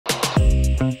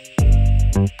Happy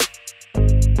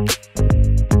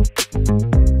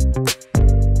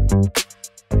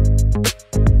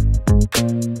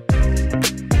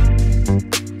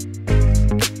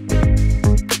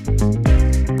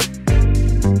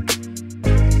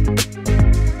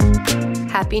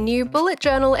new bullet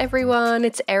journal, everyone!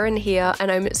 It's Erin here,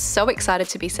 and I'm so excited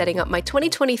to be setting up my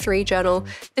 2023 journal.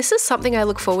 This is something I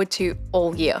look forward to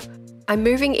all year. I'm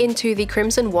moving into the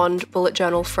Crimson Wand bullet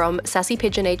journal from Sassy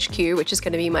Pigeon HQ, which is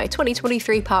going to be my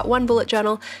 2023 Part 1 bullet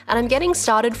journal, and I'm getting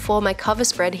started for my cover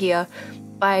spread here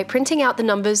by printing out the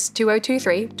numbers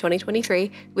 2023, 2023,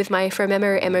 with my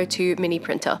Fromemo MO2 mini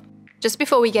printer. Just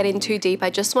before we get in too deep, I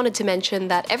just wanted to mention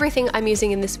that everything I'm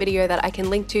using in this video that I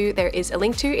can link to, there is a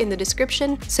link to in the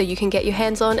description, so you can get your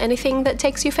hands on anything that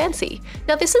takes your fancy.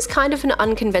 Now, this is kind of an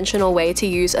unconventional way to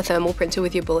use a thermal printer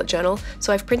with your bullet journal,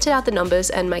 so I've printed out the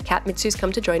numbers and my cat Mitsu's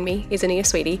come to join me, isn't he a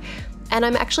sweetie? And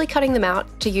I'm actually cutting them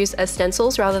out to use as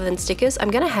stencils rather than stickers.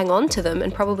 I'm gonna hang on to them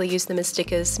and probably use them as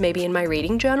stickers maybe in my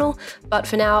reading journal, but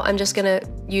for now I'm just gonna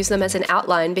use them as an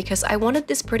outline because I wanted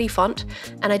this pretty font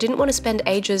and I didn't want to spend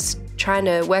ages trying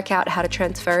to work out how to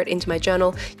transfer it into my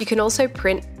journal. You can also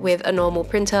print with a normal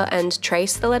printer and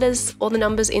trace the letters or the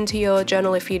numbers into your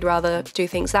journal if you'd rather do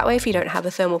things that way if you don't have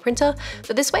a thermal printer,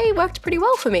 but this way worked pretty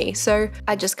well for me. So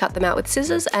I just cut them out with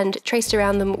scissors and traced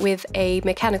around them with a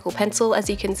mechanical pencil, as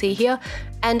you can see here.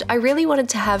 And I really wanted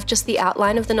to have just the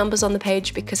outline of the numbers on the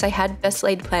page because I had best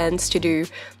laid plans to do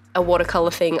a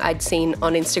watercolor thing I'd seen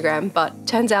on Instagram, but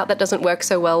turns out that doesn't work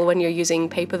so well when you're using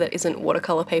paper that isn't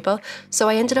watercolor paper, so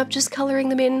I ended up just coloring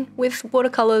them in with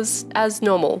watercolors as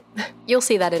normal. You'll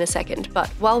see that in a second, but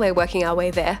while we're working our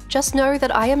way there, just know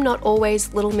that I am not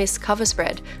always Little Miss cover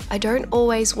spread. I don't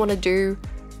always want to do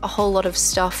a whole lot of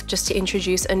stuff just to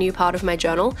introduce a new part of my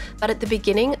journal, but at the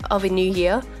beginning of a new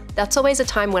year, that's always a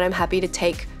time when I'm happy to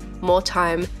take more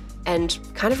time and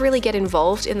kind of really get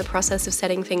involved in the process of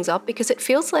setting things up because it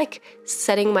feels like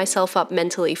setting myself up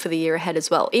mentally for the year ahead as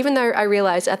well. Even though I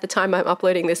realize at the time I'm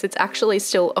uploading this, it's actually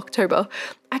still October.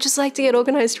 I just like to get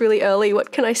organized really early,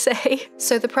 what can I say?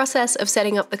 So the process of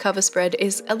setting up the cover spread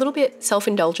is a little bit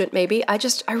self-indulgent maybe, I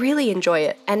really enjoy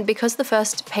it. And because the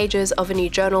first pages of a new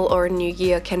journal or a new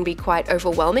year can be quite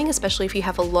overwhelming, especially if you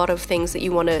have a lot of things that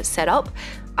you want to set up,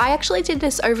 I actually did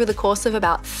this over the course of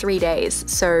about 3 days,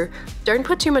 so don't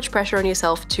put too much pressure on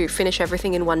yourself to finish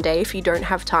everything in one day if you don't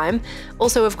have time.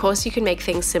 Also, of course, you can make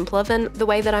things simpler than the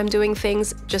way that I'm doing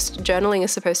things. Just journaling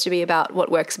is supposed to be about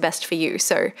what works best for you,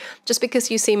 so just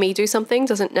because you see me do something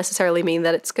doesn't necessarily mean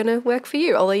that it's gonna work for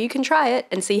you, although you can try it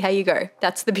and see how you go.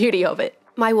 That's the beauty of it.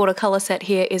 My watercolor set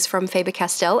here is from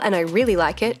Faber-Castell and I really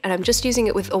like it, and I'm just using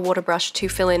it with a water brush to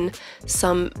fill in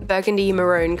some burgundy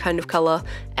maroon kind of color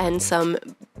and some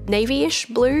navy-ish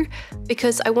blue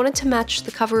because I wanted to match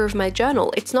the cover of my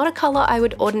journal. It's not a color I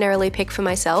would ordinarily pick for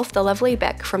myself. The lovely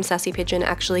Beck from Sassy Pigeon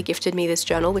actually gifted me this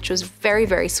journal, which was very,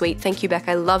 very sweet. Thank you, Beck.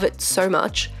 I love it so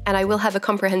much. And I will have a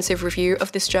comprehensive review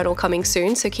of this journal coming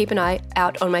soon, so keep an eye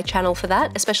out on my channel for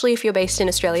that, especially if you're based in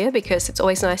Australia, because it's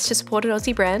always nice to support an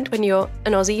Aussie brand when you're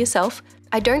an Aussie yourself.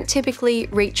 I don't typically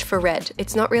reach for red,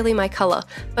 it's not really my color,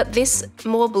 but this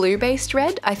more blue-based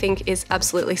red I think is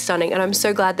absolutely stunning, and I'm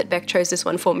so glad that Beck chose this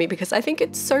one for me because I think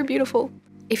it's so beautiful.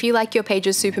 If you like your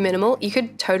pages super minimal, you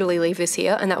could totally leave this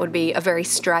here and that would be a very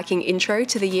striking intro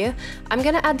to the year. I'm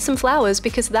gonna add some flowers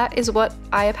because that is what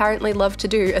I apparently love to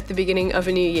do at the beginning of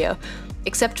a new year.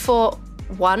 Except for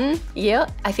one year,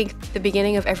 I think the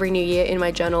beginning of every new year in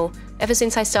my journal, ever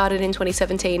since I started in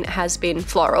 2017, has been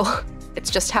floral. It's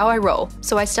just how I roll.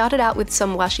 So I started out with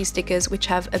some washi stickers which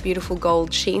have a beautiful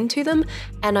gold sheen to them,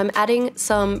 and I'm adding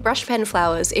some brush pen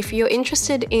flowers. If you're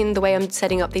interested in the way I'm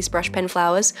setting up these brush pen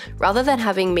flowers, rather than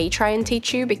having me try and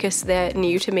teach you because they're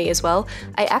new to me as well,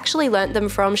 I actually learnt them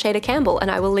from Shayda Campbell, and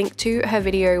I will link to her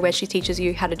video where she teaches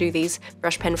you how to do these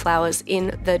brush pen flowers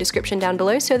in the description down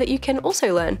below so that you can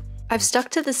also learn. I've stuck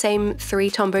to the same 3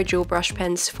 Tombow dual brush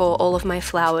pens for all of my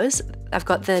flowers. I've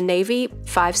got the navy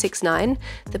 569,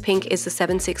 the pink is the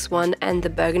 761, and the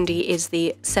burgundy is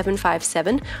the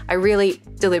 757. I really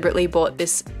deliberately bought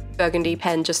this burgundy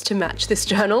pen just to match this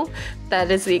journal. That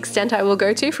is the extent I will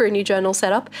go to for a new journal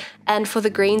setup. And for the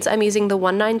greens, I'm using the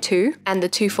 192 and the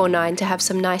 249 to have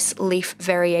some nice leaf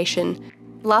variation.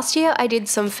 Last year I did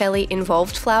some fairly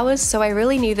involved flowers, so I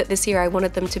really knew that this year I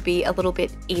wanted them to be a little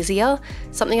bit easier,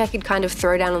 something I could kind of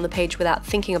throw down on the page without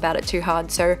thinking about it too hard.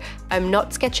 So I'm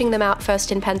not sketching them out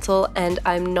first in pencil, and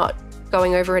I'm not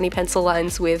going over any pencil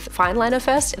lines with fine liner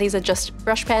first. These are just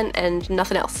brush pen and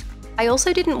nothing else. I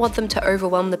also didn't want them to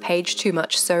overwhelm the page too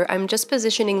much, so I'm just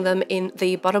positioning them in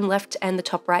the bottom left and the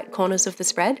top right corners of the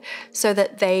spread so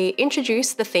that they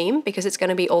introduce the theme, because it's going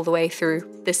to be all the way through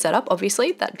this setup,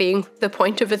 obviously, that being the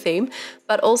point of a theme,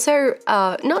 but also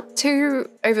not too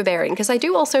overbearing, because I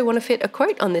do also want to fit a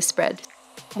quote on this spread.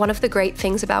 One of the great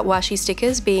things about washi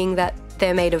stickers, being that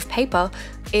they're made of paper,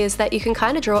 is that you can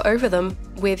kind of draw over them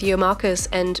with your markers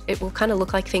and it will kind of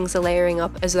look like things are layering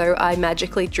up, as though I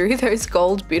magically drew those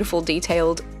gold, beautiful,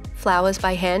 detailed flowers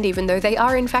by hand, even though they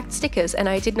are in fact stickers and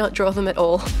I did not draw them at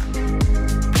all.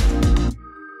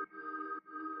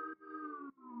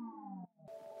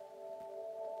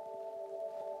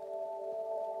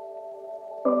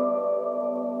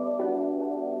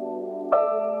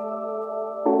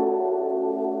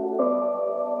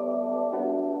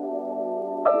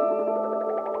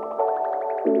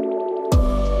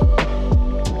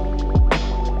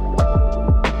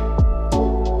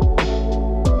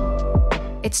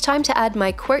 It's time to add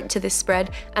my quote to this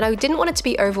spread, and I didn't want it to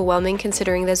be overwhelming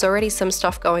considering there's already some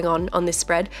stuff going on this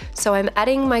spread, so I'm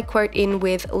adding my quote in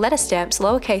with letter stamps,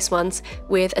 lowercase ones,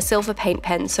 with a silver paint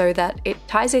pen so that it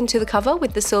ties into the cover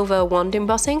with the silver wand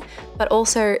embossing, but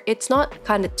also it's not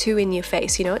kind of too in your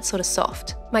face, you know, it's sort of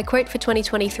soft. My quote for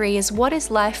 2023 is, "What is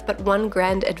life but one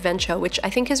grand adventure?" which I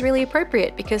think is really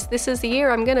appropriate because this is the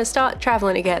year I'm gonna start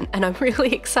traveling again and I'm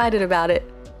really excited about it.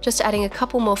 Just adding a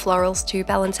couple more florals to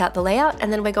balance out the layout,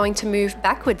 and then we're going to move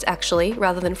backwards actually,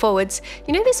 rather than forwards.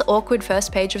 You know this awkward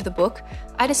first page of the book?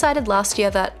 I decided last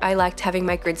year that I liked having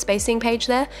my grid spacing page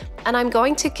there, and I'm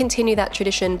going to continue that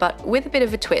tradition but with a bit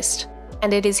of a twist.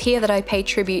 And it is here that I pay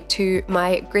tribute to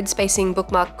my grid spacing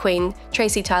bookmark queen,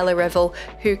 Tracy Tyler Revel,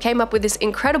 who came up with this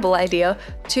incredible idea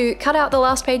to cut out the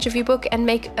last page of your book and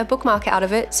make a bookmark out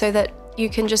of it so that you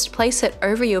can just place it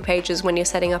over your pages when you're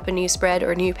setting up a new spread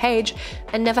or a new page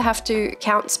and never have to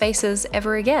count spaces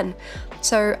ever again.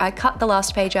 So I cut the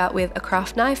last page out with a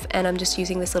craft knife, and I'm just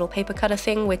using this little paper cutter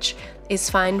thing, which is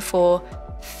fine for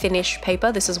thinnish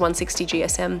paper. This is 160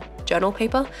 GSM journal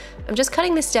paper. I'm just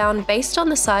cutting this down based on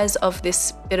the size of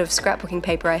this bit of scrapbooking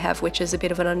paper I have, which is a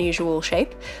bit of an unusual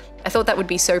shape. I thought that would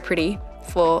be so pretty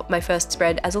for my first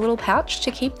spread as a little pouch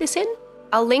to keep this in.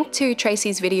 I'll link to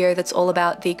Tracy's video that's all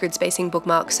about the grid spacing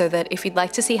bookmark, so that if you'd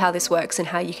like to see how this works and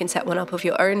how you can set one up of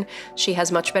your own, she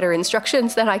has much better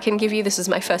instructions than I can give you. This is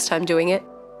my first time doing it.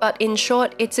 But in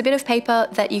short, it's a bit of paper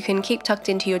that you can keep tucked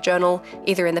into your journal,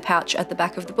 either in the pouch at the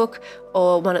back of the book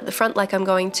or one at the front like I'm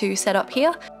going to set up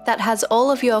here, that has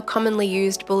all of your commonly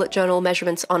used bullet journal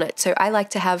measurements on it. So I like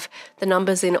to have the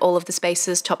numbers in all of the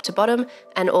spaces top to bottom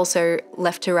and also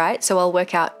left to right. So I'll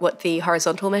work out what the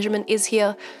horizontal measurement is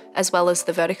here as well as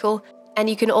the vertical. And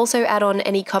you can also add on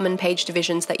any common page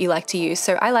divisions that you like to use.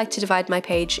 So I like to divide my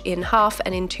page in half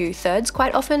and into thirds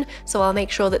quite often, so I'll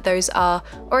make sure that those are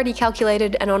already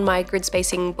calculated and on my grid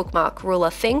spacing bookmark ruler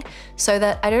thing so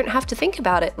that I don't have to think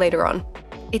about it later on.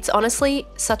 It's honestly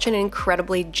such an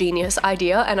incredibly genius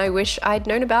idea, and I wish I'd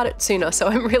known about it sooner, so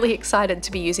I'm really excited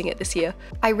to be using it this year.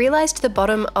 I realized the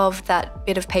bottom of that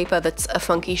bit of paper that's a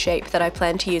funky shape that I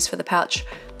plan to use for the pouch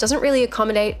doesn't really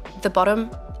accommodate the bottom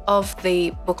of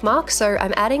the bookmark, so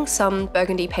I'm adding some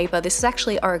burgundy paper. This is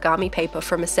actually origami paper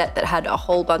from a set that had a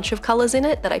whole bunch of colors in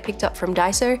it that I picked up from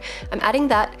Daiso. I'm adding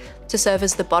that to serve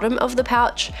as the bottom of the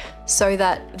pouch so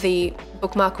that the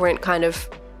bookmark won't kind of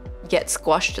get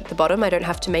squashed at the bottom. I don't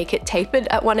have to make it tapered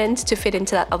at one end to fit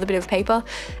into that other bit of paper.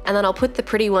 And then I'll put the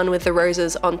pretty one with the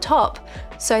roses on top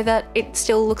so that it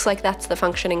still looks like that's the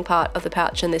functioning part of the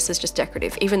pouch and this is just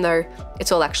decorative, even though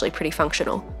it's all actually pretty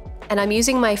functional. And I'm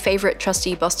using my favorite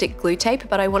trusty Bostik glue tape,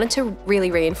 but I wanted to really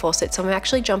reinforce it, so I'm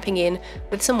actually jumping in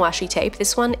with some washi tape.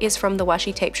 This one is from the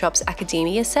Washi Tape Shop's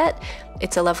Academia set.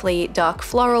 It's a lovely dark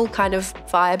floral kind of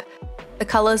vibe. The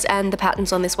colors and the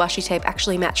patterns on this washi tape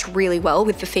actually match really well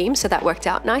with the theme, so that worked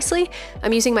out nicely.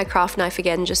 I'm using my craft knife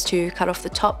again just to cut off the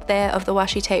top there of the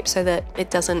washi tape so that it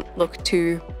doesn't look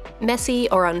too messy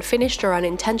or unfinished or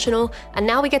unintentional. And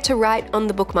now we get to write on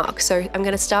the bookmark. So I'm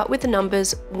going to start with the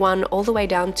numbers 1 all the way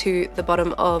down to the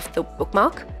bottom of the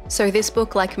bookmark. So this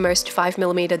book, like most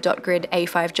 5mm dot grid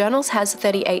A5 journals, has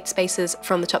 38 spaces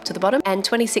from the top to the bottom and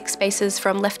 26 spaces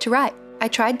from left to right. I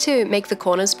tried to make the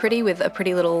corners pretty with a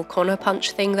pretty little corner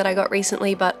punch thing that I got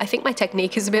recently, but I think my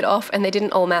technique is a bit off and they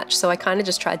didn't all match, so I kind of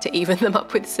just tried to even them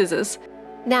up with scissors.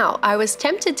 Now, I was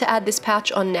tempted to add this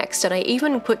pouch on next, and I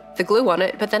even put the glue on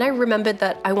it, but then I remembered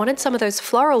that I wanted some of those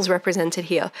florals represented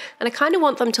here, and I kind of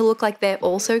want them to look like they're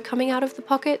also coming out of the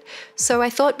pocket. So I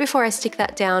thought before I stick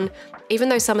that down, even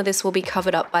though some of this will be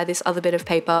covered up by this other bit of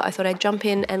paper, I thought I'd jump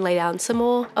in and lay down some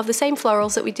more of the same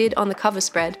florals that we did on the cover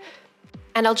spread.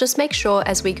 And I'll just make sure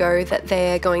as we go that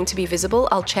they're going to be visible.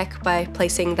 I'll check by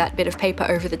placing that bit of paper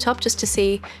over the top just to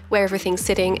see where everything's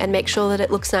sitting and make sure that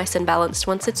it looks nice and balanced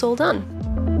once it's all done.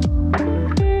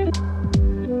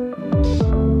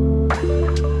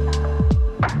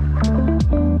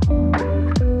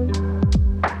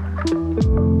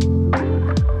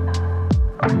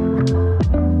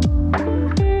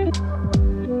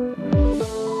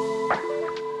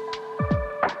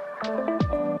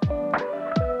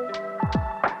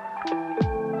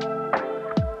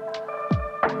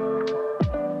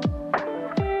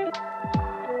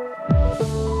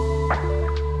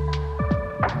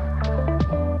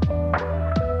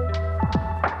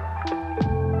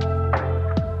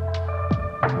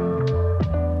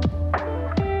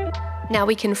 Now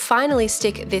we can finally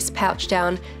stick this pouch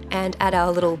down and add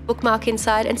our little bookmark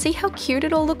inside and see how cute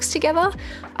it all looks together.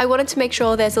 I wanted to make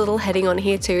sure there's a little heading on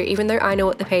here too. Even though I know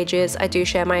what the page is, I do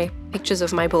share my pictures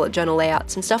of my bullet journal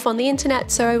layouts and stuff on the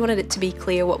internet, so I wanted it to be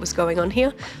clear what was going on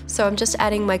here. So I'm just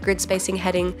adding my grid spacing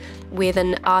heading with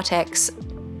an Artex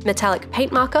metallic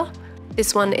paint marker.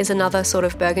 This one is another sort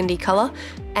of burgundy color,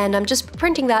 and I'm just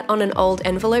printing that on an old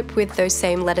envelope with those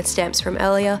same letter stamps from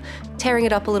earlier, tearing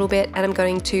it up a little bit, and I'm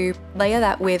going to layer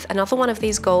that with another one of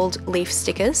these gold leaf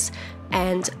stickers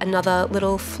and another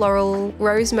little floral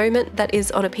rose moment that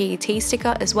is on a PET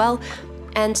sticker as well.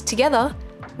 And together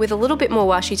with a little bit more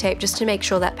washi tape just to make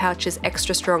sure that pouch is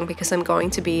extra strong, because I'm going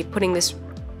to be putting this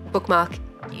bookmark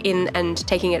in and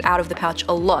taking it out of the pouch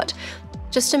a lot,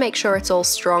 just to make sure it's all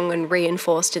strong and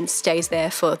reinforced and stays there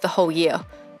for the whole year.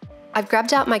 I've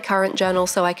grabbed out my current journal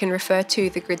so I can refer to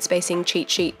the grid spacing cheat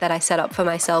sheet that I set up for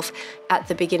myself at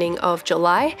the beginning of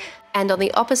July. And on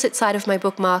the opposite side of my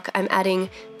bookmark, I'm adding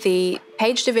the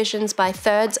page divisions by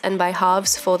thirds and by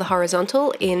halves for the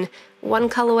horizontal in one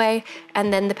colorway,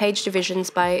 and then the page divisions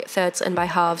by thirds and by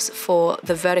halves for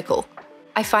the vertical.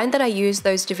 I find that I use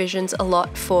those divisions a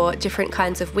lot for different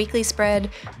kinds of weekly spread,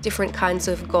 different kinds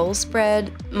of goal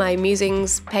spread, my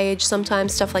musings page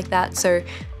sometimes, stuff like that. So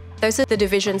those are the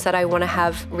divisions that I want to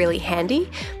have really handy.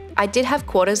 I did have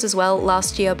quarters as well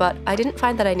last year, but I didn't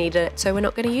find that I needed it, so we're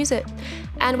not going to use it.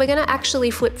 And we're going to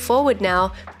actually flip forward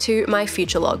now to my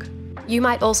future log. You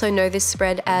might also know this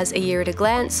spread as a year at a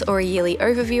glance or a yearly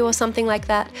overview or something like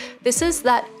that. This is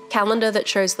that calendar that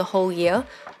shows the whole year.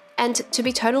 And to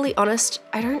be totally honest,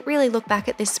 I don't really look back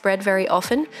at this spread very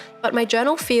often, but my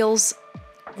journal feels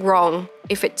wrong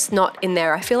if it's not in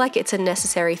there. I feel like it's a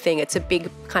necessary thing. It's a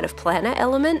big kind of planner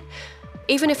element.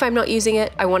 Even if I'm not using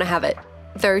it, I want to have it.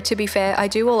 Though, to be fair, I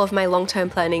do all of my long-term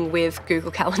planning with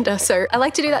Google Calendar, so I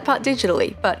like to do that part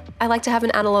digitally, but I like to have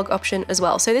an analog option as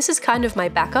well. So this is kind of my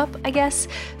backup, I guess,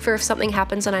 for if something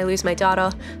happens and I lose my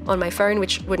data on my phone,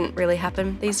 which wouldn't really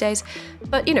happen these days.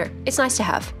 But you know, it's nice to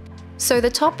have. So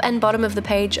the top and bottom of the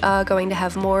page are going to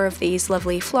have more of these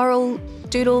lovely floral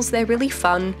doodles. They're really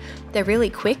fun, they're really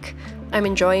quick. I'm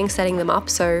enjoying setting them up,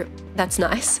 so that's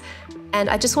nice. And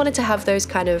I just wanted to have those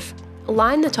kind of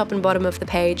line the top and bottom of the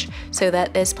page so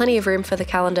that there's plenty of room for the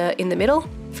calendar in the middle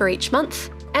for each month.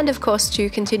 And of course to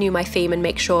continue my theme and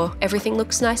make sure everything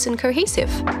looks nice and cohesive.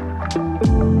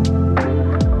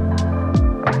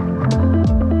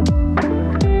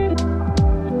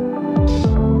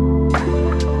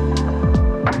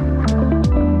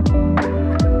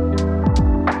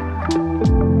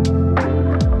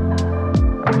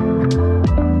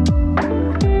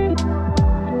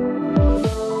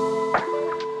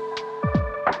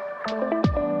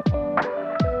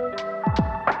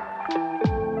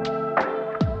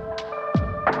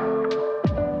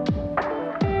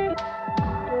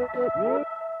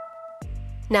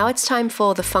 Now it's time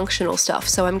for the functional stuff,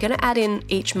 so I'm going to add in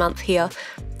each month here.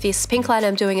 This pink line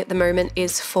I'm doing at the moment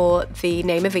is for the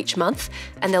name of each month,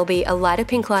 and there'll be a lighter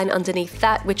pink line underneath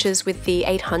that, which is with the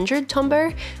 800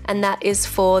 Tombow, and that is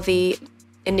for the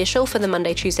initial for the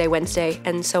Monday, Tuesday, Wednesday,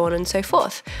 and so on and so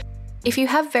forth. If you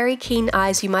have very keen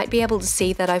eyes, you might be able to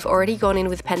see that I've already gone in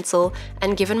with pencil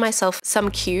and given myself some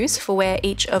cues for where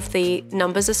each of the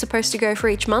numbers are supposed to go for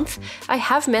each month. I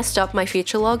have messed up my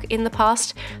future log in the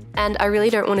past, and I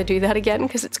really don't want to do that again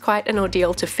because it's quite an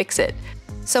ordeal to fix it.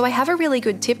 So I have a really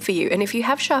good tip for you, and if you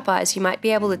have sharp eyes, you might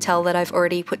be able to tell that I've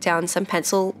already put down some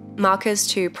pencil markers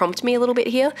to prompt me a little bit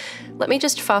here. Let me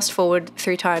just fast forward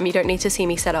through time. You don't need to see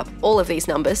me set up all of these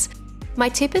numbers. My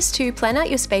tip is to plan out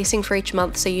your spacing for each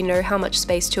month so you know how much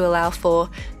space to allow for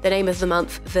the name of the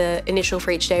month, the initial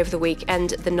for each day of the week, and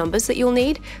the numbers that you'll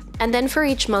need. And then for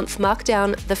each month, mark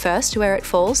down the first where it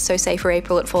falls. So say for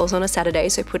April it falls on a Saturday,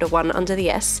 so put a 1 under the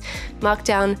S. Mark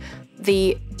down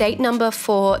the date number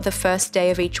for the first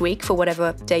day of each week for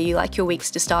whatever day you like your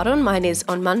weeks to start on. Mine is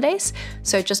on Mondays,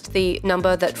 so just the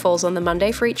number that falls on the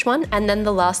Monday for each one, and then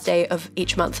the last day of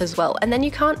each month as well, and then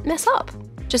you can't mess up.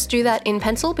 Just do that in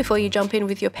pencil before you jump in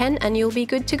with your pen and you'll be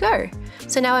good to go.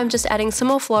 So now I'm just adding some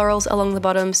more florals along the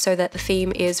bottom so that the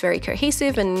theme is very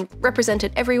cohesive and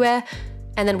represented everywhere,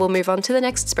 and then we'll move on to the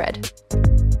next spread.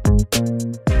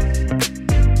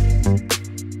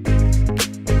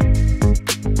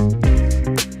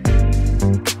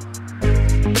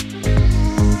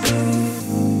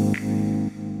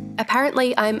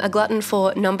 Apparently, I'm a glutton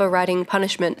for number writing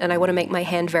punishment and I want to make my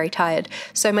hand very tired,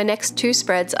 so my next 2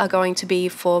 spreads are going to be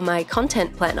for my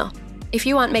content planner. If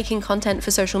you aren't making content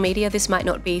for social media, this might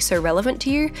not be so relevant to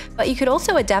you, but you could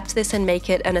also adapt this and make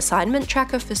it an assignment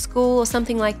tracker for school or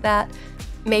something like that.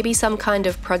 Maybe some kind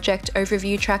of project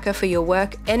overview tracker for your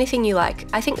work, anything you like.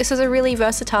 I think this is a really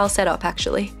versatile setup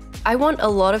actually. I want a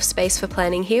lot of space for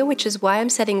planning here, which is why I'm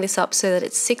setting this up so that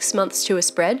it's 6 months to a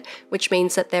spread, which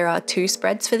means that there are 2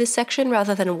 spreads for this section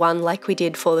rather than 1 like we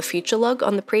did for the future log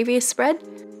on the previous spread.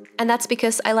 And that's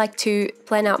because I like to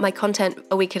plan out my content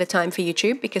a week at a time for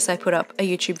YouTube, because I put up a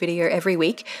YouTube video every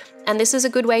week. And this is a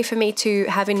good way for me to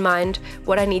have in mind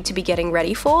what I need to be getting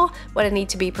ready for, what I need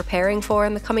to be preparing for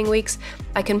in the coming weeks.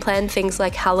 I can plan things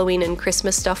like Halloween and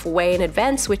Christmas stuff way in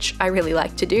advance, which I really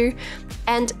like to do.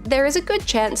 And there is a good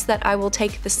chance that I will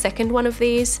take the second one of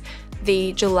these,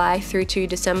 the July through to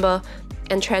December,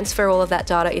 and transfer all of that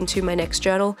data into my next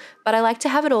journal, but I like to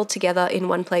have it all together in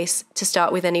one place to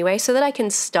start with anyway, so that I can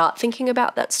start thinking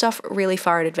about that stuff really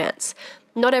far in advance.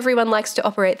 Not everyone likes to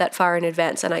operate that far in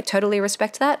advance, and I totally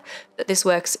respect that, but this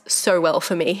works so well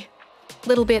for me.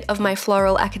 Little bit of my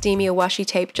Floral Academia washi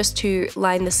tape just to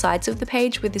line the sides of the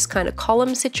page with this kind of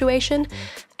column situation,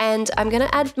 and I'm going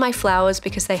to add my flowers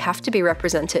because they have to be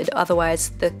represented,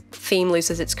 otherwise the theme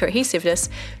loses its cohesiveness,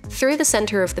 through the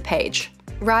center of the page,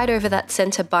 right over that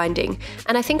center binding.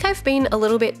 And I think I've been a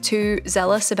little bit too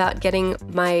zealous about getting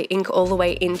my ink all the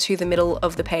way into the middle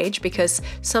of the page, because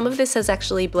some of this has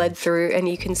actually bled through, and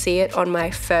you can see it on my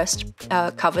first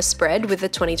cover spread with the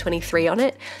 2023 on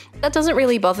it. That doesn't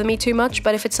really bother me too much,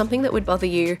 but if it's something that would bother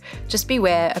you, just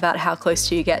beware about how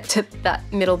close you get to that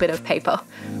middle bit of paper.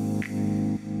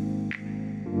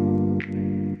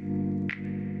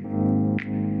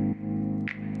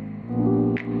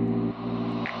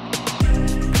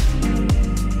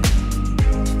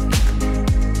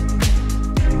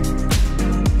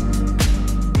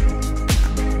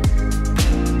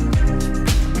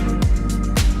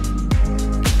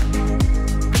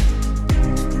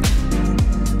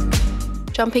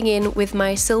 Jumping in with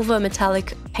my silver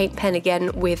metallic paint pen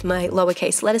again with my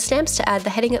lowercase letter stamps to add the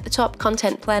heading at the top,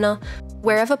 content planner.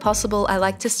 Wherever possible, I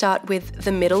like to start with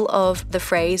the middle of the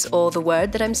phrase or the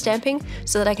word that I'm stamping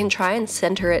so that I can try and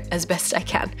center it as best I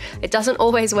can. It doesn't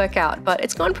always work out, but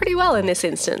it's gone pretty well in this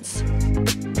instance.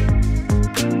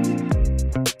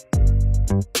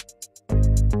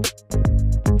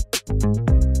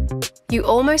 You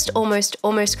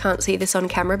almost can't see this on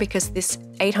camera because this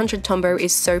 800 Tombow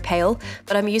is so pale,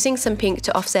 but I'm using some pink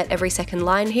to offset every second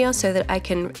line here so that I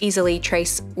can easily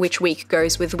trace which week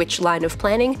goes with which line of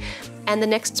planning. And the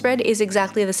next spread is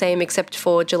exactly the same except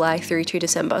for July through to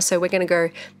December. So we're going to go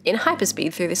in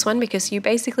hyperspeed through this one because you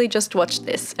basically just watched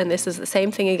this, and this is the same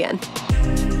thing again.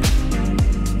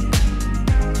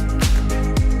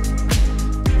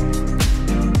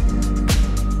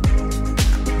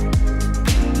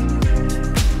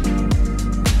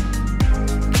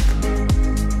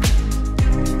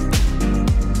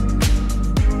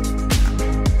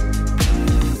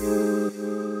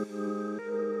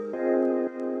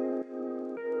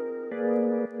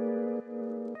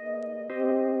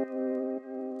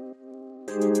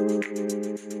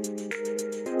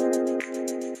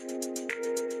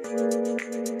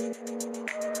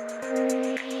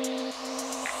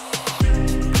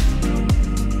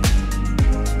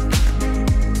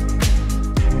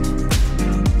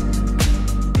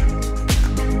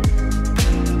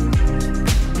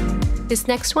 This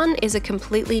next one is a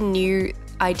completely new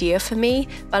idea for me,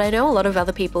 but I know a lot of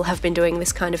other people have been doing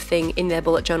this kind of thing in their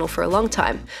bullet journal for a long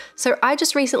time. So I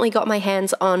just recently got my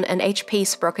hands on an HP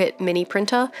Sprocket mini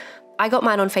printer. I got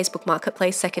mine on Facebook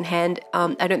Marketplace secondhand.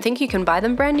 I don't think you can buy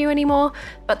them brand new anymore,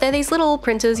 but they're these little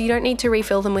printers. You don't need to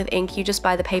refill them with ink. You just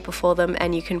buy the paper for them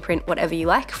and you can print whatever you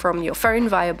like from your phone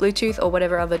via Bluetooth or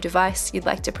whatever other device you'd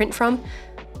like to print from.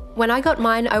 When I got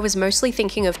mine, I was mostly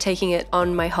thinking of taking it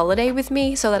on my holiday with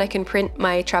me so that I can print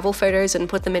my travel photos and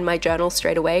put them in my journal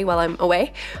straight away while I'm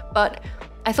away. But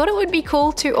I thought it would be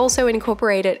cool to also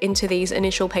incorporate it into these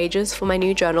initial pages for my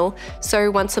new journal, so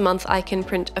once a month I can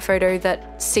print a photo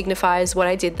that signifies what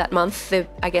I did that month, the,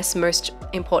 I guess, most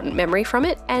important memory from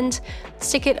it, and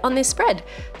stick it on this spread.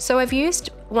 So I've used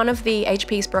one of the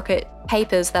HP Sprocket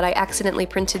papers that I accidentally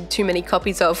printed too many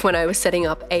copies of when I was setting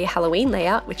up a Halloween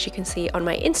layout, which you can see on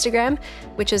my Instagram,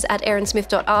 which is at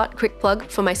erinsmith.art, quick plug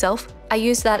for myself. I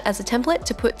used that as a template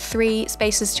to put 3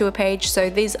 spaces to a page, so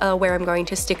these are where I'm going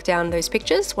to stick down those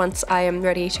pictures once I am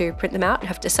ready to print them out and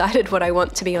have decided what I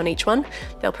want to be on each one.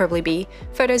 They'll probably be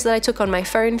photos that I took on my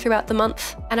phone throughout the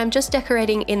month. And I'm just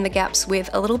decorating in the gaps with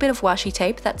a little bit of washi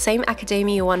tape, that same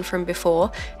academia one from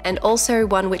before, and also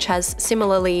one which has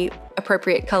similarly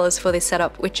appropriate colours for this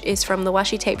setup, which is from the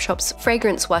Washi Tape Shop's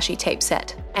Fragrance Washi Tape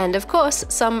set. And of course,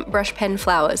 some brush pen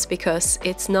flowers, because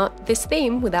it's not this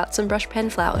theme without some brush pen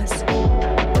flowers.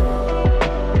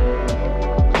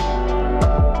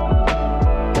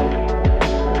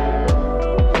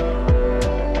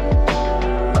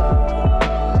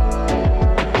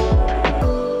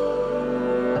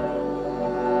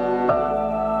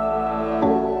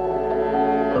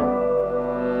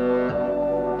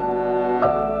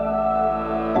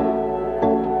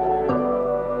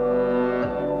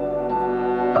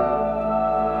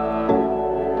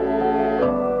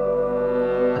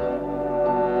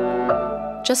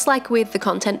 Just like with the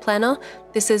content planner,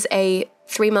 this is a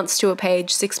 3 months to a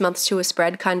page, 6 months to a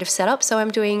spread kind of setup, so I'm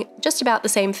doing just about the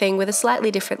same thing with a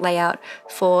slightly different layout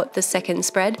for the second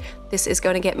spread. This is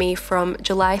going to get me from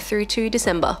July through to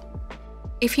December.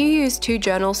 If you use 2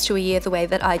 journals to a year the way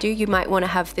that I do, you might want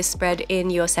to have this spread in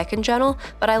your second journal,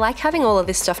 but I like having all of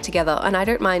this stuff together, and I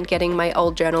don't mind getting my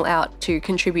old journal out to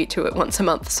contribute to it once a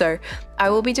month, so I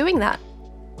will be doing that.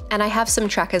 And I have some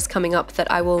trackers coming up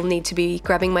that I will need to be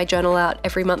grabbing my journal out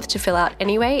every month to fill out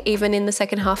anyway, even in the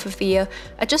second half of the year.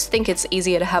 I just think it's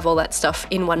easier to have all that stuff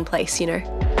in one place, you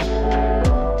know?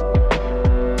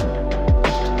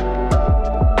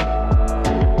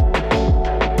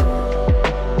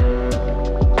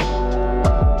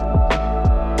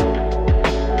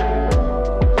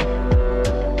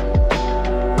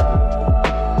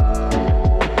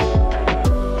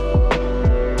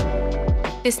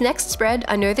 This next spread,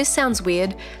 I know this sounds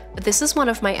weird, but this is one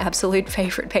of my absolute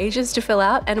favorite pages to fill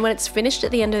out, and when it's finished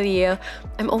at the end of the year,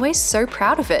 I'm always so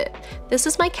proud of it. This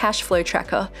is my Cashflow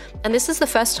tracker, and this is the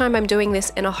first time I'm doing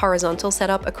this in a horizontal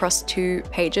setup across 2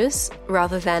 pages,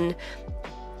 rather than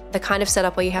the kind of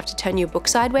setup where you have to turn your book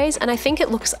sideways, and I think it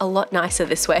looks a lot nicer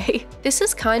this way. This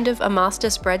is kind of a master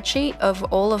spreadsheet of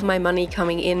all of my money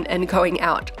coming in and going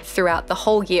out throughout the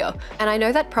whole year. And I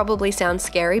know that probably sounds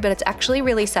scary, but it's actually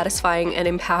really satisfying and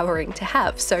empowering to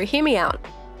have, so hear me out.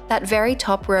 That very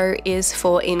top row is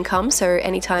for income, so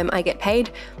anytime I get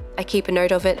paid, I keep a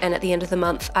note of it, and at the end of the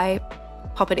month, I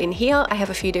pop it in here. I have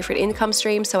a few different income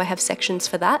streams, so I have sections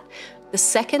for that. The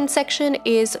second section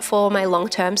is for my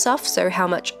long-term stuff, so how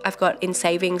much I've got in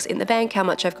savings in the bank, how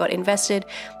much I've got invested,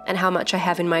 and how much I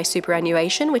have in my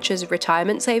superannuation, which is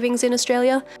retirement savings in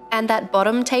Australia. And that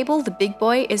bottom table, the big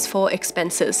boy, is for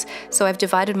expenses. So I've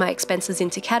divided my expenses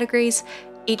into categories.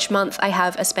 Each month I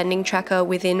have a spending tracker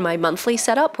within my monthly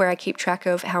setup where I keep track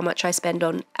of how much I spend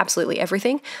on absolutely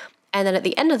everything. And then at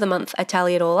the end of the month, I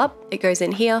tally it all up, it goes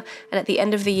in here, and at the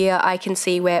end of the year, I can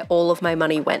see where all of my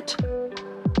money went.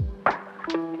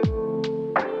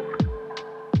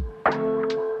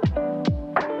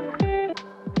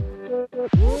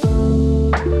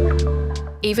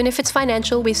 Even if it's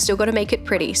financial, we've still got to make it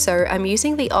pretty. So I'm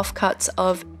using the offcuts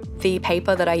of the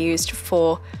paper that I used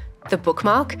for the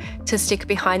bookmark to stick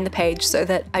behind the page so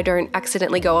that I don't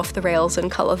accidentally go off the rails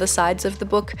and color the sides of the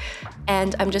book.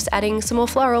 And I'm just adding some more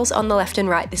florals on the left and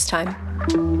right this time.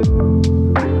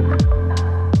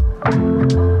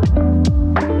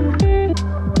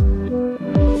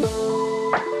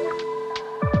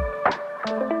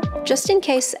 Just in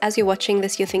case as you're watching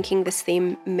this, you're thinking this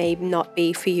theme may not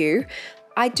be for you,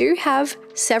 I do have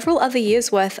several other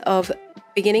years worth of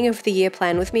beginning of the year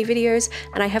plan with me videos,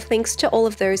 and I have links to all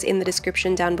of those in the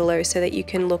description down below so that you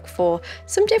can look for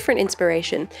some different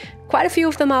inspiration. Quite a few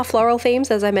of them are floral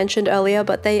themes, as I mentioned earlier,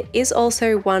 but there is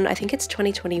also one, I think it's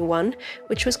 2021,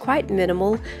 which was quite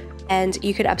minimal, and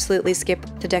you could absolutely skip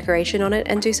the decoration on it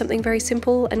and do something very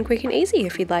simple and quick and easy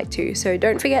if you'd like to. So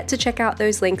don't forget to check out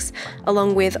those links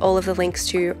along with all of the links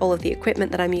to all of the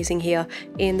equipment that I'm using here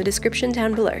in the description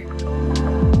down below.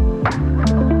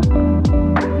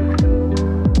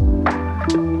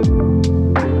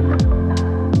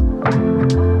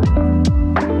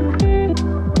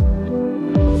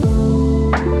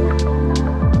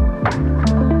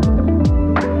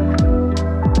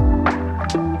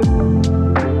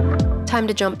 Time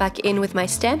to jump back in with my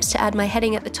stamps to add my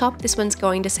heading at the top. This one's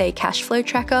going to say Cashflow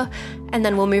Tracker, and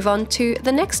then we'll move on to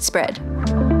the next spread.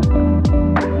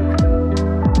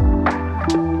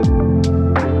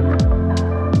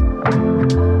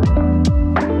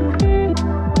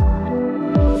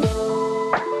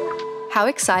 How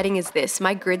exciting is this?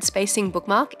 My grid spacing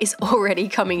bookmark is already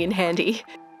coming in handy.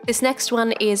 This next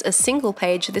one is a single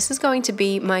page. This is going to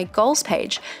be my goals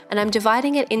page, and I'm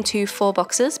dividing it into 4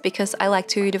 boxes because I like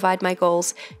to divide my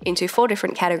goals into 4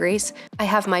 different categories. I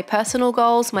have my personal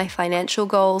goals, my financial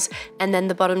goals, and then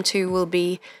the bottom 2 will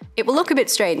be, it will look a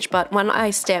bit strange, but when I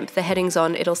stamp the headings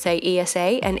on, it'll say ESA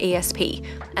and ESP,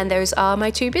 and those are my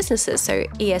 2 businesses. So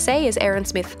ESA is Erin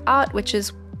Smith Art, which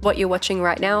is what you're watching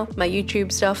right now, my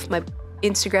YouTube stuff, my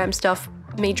Instagram stuff,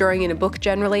 me drawing in a book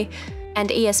generally. And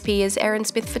ESP is Erin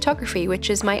Smith Photography, which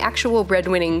is my actual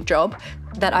breadwinning job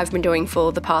that I've been doing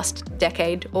for the past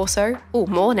decade or so. Oh,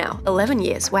 more now, 11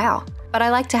 years, wow. But I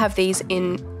like to have these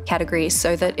in categories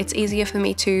so that it's easier for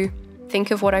me to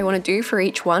think of what I want to do for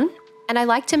each one. And I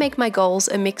like to make my goals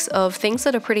a mix of things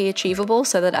that are pretty achievable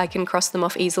so that I can cross them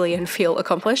off easily and feel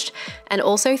accomplished, and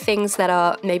also things that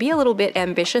are maybe a little bit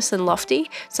ambitious and lofty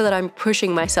so that I'm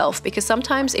pushing myself, because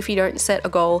sometimes if you don't set a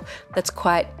goal that's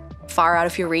quite far out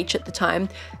of your reach at the time,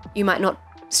 you might not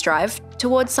strive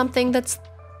towards something that's,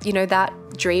 you know, that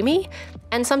dreamy.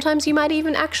 And sometimes you might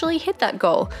even actually hit that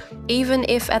goal, even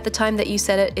if at the time that you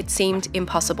set it, it seemed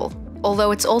impossible.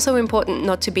 Although it's also important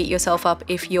not to beat yourself up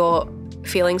if your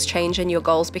feelings change and your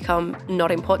goals become not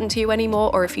important to you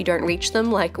anymore, or if you don't reach them.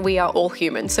 Like, we are all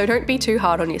human, so don't be too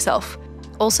hard on yourself.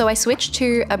 Also, I switched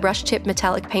to a brush tip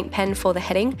metallic paint pen for the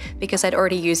heading because I'd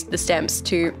already used the stamps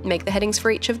to make the headings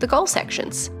for each of the goal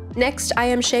sections. Next, I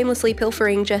am shamelessly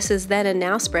pilfering Jess's Then and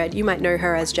Now spread. You might know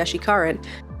her as Jessie Corin.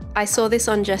 I saw this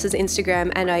on Jess's Instagram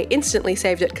and I instantly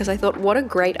saved it because I thought, what a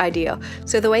great idea.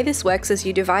 So the way this works is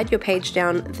you divide your page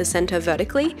down the center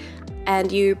vertically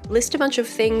and you list a bunch of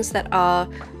things that are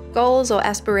goals or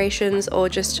aspirations or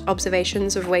just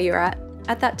observations of where you're at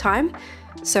that time.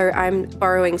 So I'm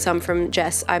borrowing some from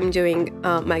Jess. I'm doing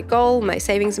my goal, my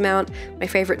savings amount, my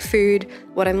favorite food,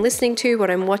 what I'm listening to, what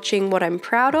I'm watching, what I'm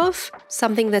proud of,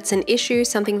 something that's an issue,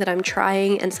 something that I'm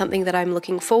trying, and something that I'm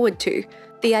looking forward to.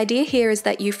 The idea here is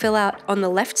that you fill out on the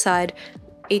left side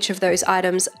each of those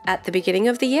items at the beginning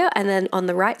of the year, and then on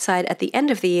the right side at the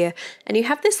end of the year. And you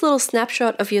have this little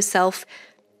snapshot of yourself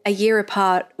a year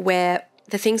apart where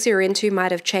the things you're into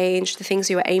might have changed, the things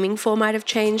you were aiming for might have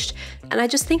changed. And I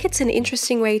just think it's an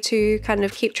interesting way to kind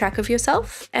of keep track of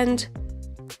yourself. And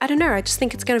I don't know, I just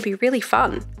think it's going to be really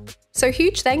fun. So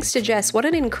huge thanks to Jess, what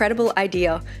an incredible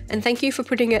idea. And thank you for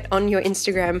putting it on your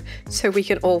Instagram so we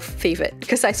can all thieve it.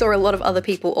 Because I saw a lot of other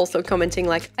people also commenting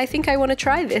like, I think I want to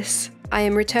try this. I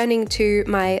am returning to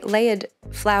my layered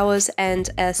flowers and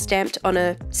a stamped on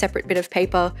a separate bit of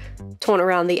paper, torn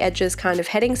around the edges kind of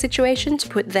heading situation to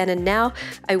put then and now.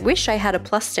 I wish I had a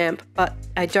plus stamp, but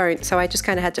I don't, so I just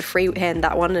kind of had to freehand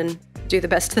that one and do the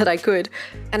best that I could.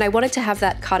 And I wanted to have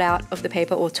that cut out of the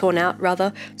paper, or torn out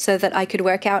rather, so that I could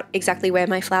work out exactly where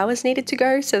my flowers needed to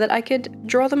go so that I could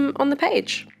draw them on the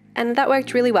page. And that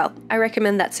worked really well. I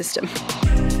recommend that system.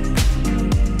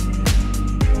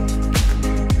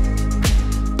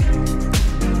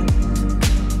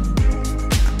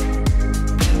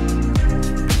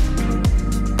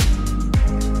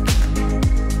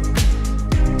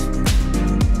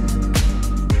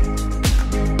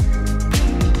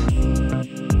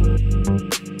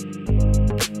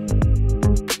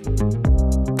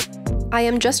 I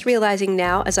am just realizing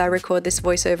now as I record this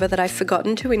voiceover that I've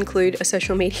forgotten to include a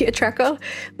social media tracker,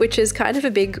 which is kind of a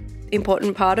big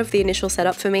important part of the initial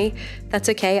setup for me. That's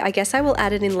okay, I guess I will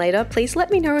add it in later. Please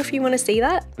let me know if you want to see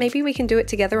that. Maybe we can do it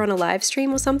together on a live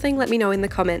stream or something. Let me know in the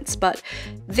comments. But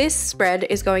this spread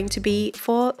is going to be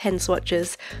for pen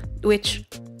swatches, which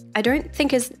I don't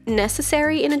think is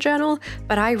necessary in a journal,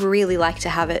 but I really like to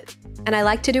have it. And I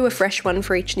like to do a fresh one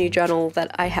for each new journal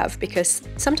that I have because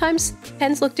sometimes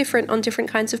pens look different on different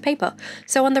kinds of paper.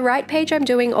 So on the right page, I'm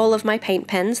doing all of my paint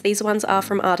pens. These ones are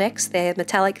from Artex. They're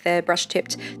metallic, they're brush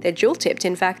tipped, they're jewel tipped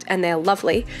in fact, and they're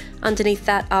lovely. Underneath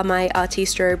that are my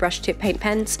Artistro brush tip paint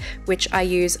pens, which I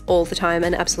use all the time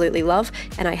and absolutely love.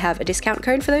 And I have a discount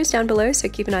code for those down below, so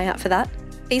keep an eye out for that.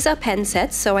 These are pen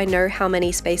sets, so I know how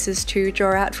many spaces to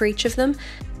draw out for each of them.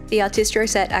 The Artistro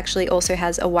set actually also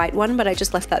has a white one, but I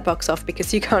just left that box off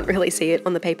because you can't really see it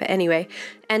on the paper anyway.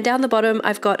 And down the bottom,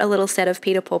 I've got a little set of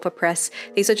Peter Pauper Press.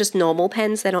 These are just normal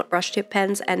pens, they're not brush tip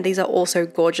pens, and these are also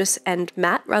gorgeous and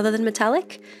matte rather than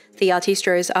metallic. The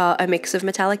Artistros are a mix of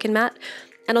metallic and matte.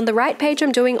 And on the right page,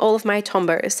 I'm doing all of my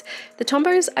Tombows. The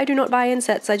Tombows I do not buy in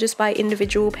sets, I just buy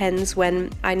individual pens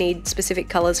when I need specific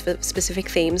colors for specific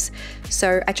themes.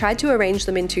 So I tried to arrange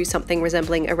them into something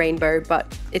resembling a rainbow,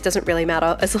 but it doesn't really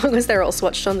matter as long as they're all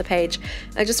swatched on the page.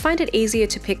 I just find it easier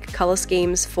to pick color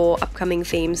schemes for upcoming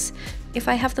themes if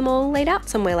I have them all laid out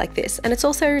somewhere like this, and it's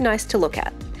also nice to look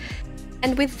at.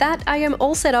 And with that, I am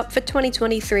all set up for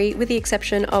 2023, with the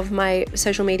exception of my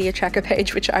social media tracker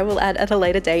page, which I will add at a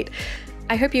later date.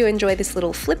 I hope you enjoy this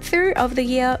little flip through of the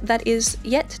year that is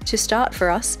yet to start for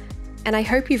us, and I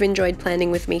hope you've enjoyed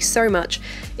planning with me so much.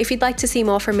 If you'd like to see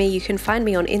more from me, you can find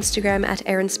me on Instagram at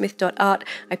erinsmith.art.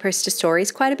 I post to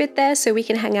stories quite a bit there, so we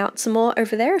can hang out some more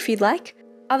over there if you'd like.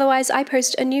 Otherwise, I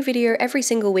post a new video every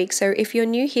single week, so if you're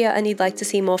new here and you'd like to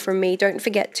see more from me, don't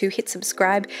forget to hit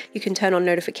subscribe. You can turn on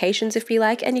notifications if you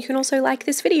like, and you can also like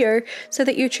this video so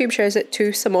that YouTube shows it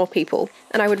to some more people,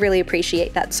 and I would really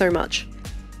appreciate that so much.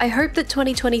 I hope that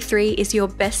 2023 is your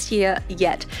best year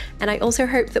yet, and I also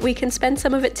hope that we can spend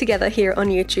some of it together here on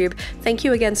YouTube. Thank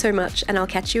you again so much, and I'll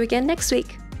catch you again next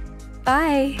week.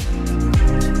 Bye!